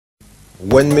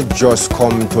When me just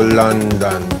come to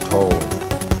London town,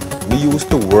 me used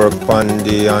to work pon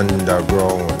the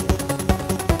underground.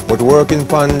 But working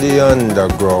pon the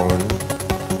underground,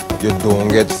 you don't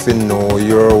get to know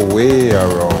your way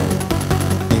around.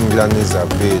 England is a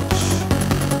bitch,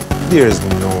 there's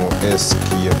no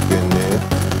escaping it.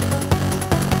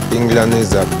 England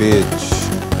is a bitch,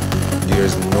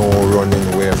 there's no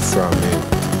running away from it.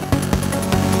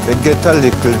 They get a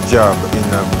little job in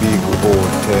a big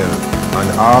hotel, and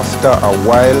after a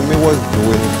while me was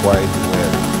doing quite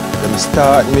well. Them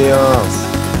start me off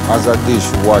as a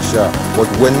dishwasher, but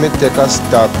when me take a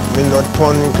stop, me not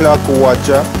turn clock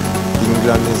watcher.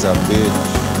 England is a bitch,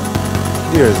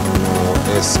 there's no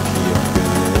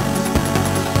escaping it.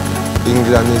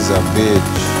 England is a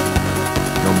bitch,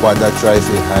 nobody try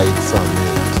to hide from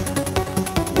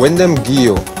it. When them give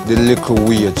you the little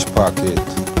wage packet,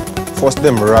 first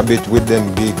them rob it with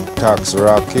them big tax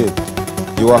racket.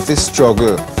 You have to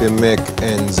struggle to make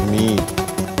ends meet.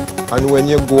 And when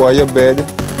you go to your bed,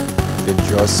 you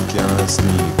just can't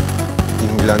sleep.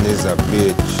 England is a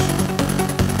bitch,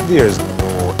 there's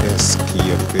no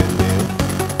escaping it.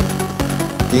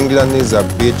 England is a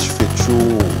bitch for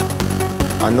true,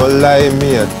 and no lie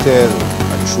me a tell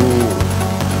a true.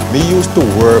 Me used to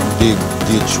work dig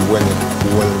ditch when it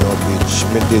cold no bitch.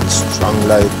 Me did strong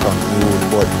like a mule,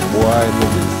 but boy me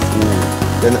did fool.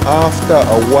 Then after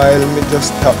a while me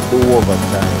just stop the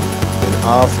overtime. Then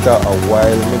after a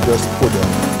while me just put on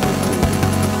the tool.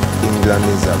 England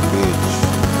is a bitch,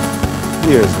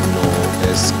 there's no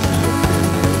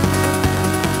escaping it.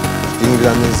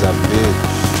 England is a bitch,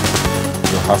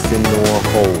 you have to know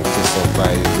how to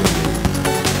survive in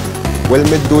it. Well,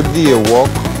 me do day work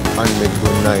and me do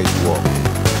night work.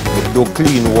 Me do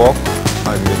clean work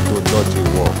and me do dirty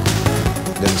work.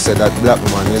 Them say that black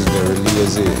man is very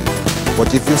lazy,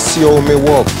 but if you see how me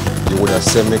work, you would have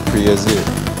said me crazy.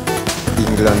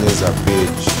 England is a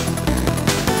bitch,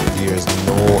 there's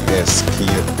no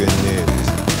escaping it.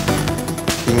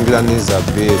 England is a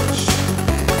bitch,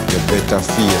 you better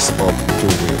face up to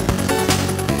it.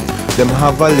 Them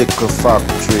have a little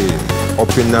factory up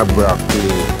in a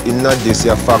Brackley. In a this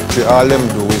your factory, all them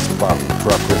do is pack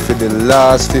Brackley. For the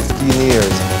last 15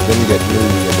 years, them get me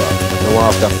labor. Now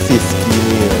after 15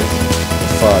 years, they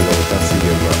fall out of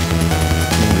favor.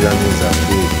 England is a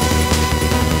bitch,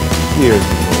 there's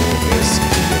no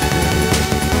escaping it.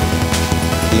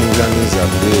 England is a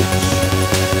bitch,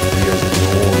 there's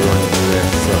no running away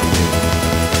from it.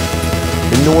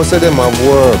 You know say them have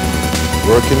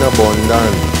work in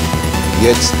abundance,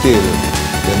 yet still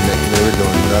they make me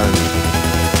redundant.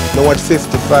 Now at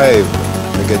 55,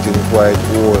 me getting quite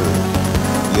old,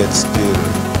 yet still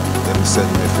them send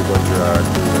me to go draw a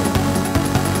door.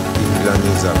 England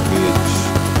is a bitch,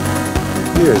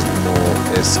 there's no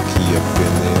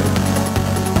escaping it.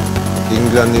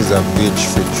 England is a bitch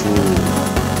for true,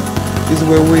 is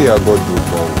where we are going to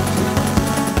go.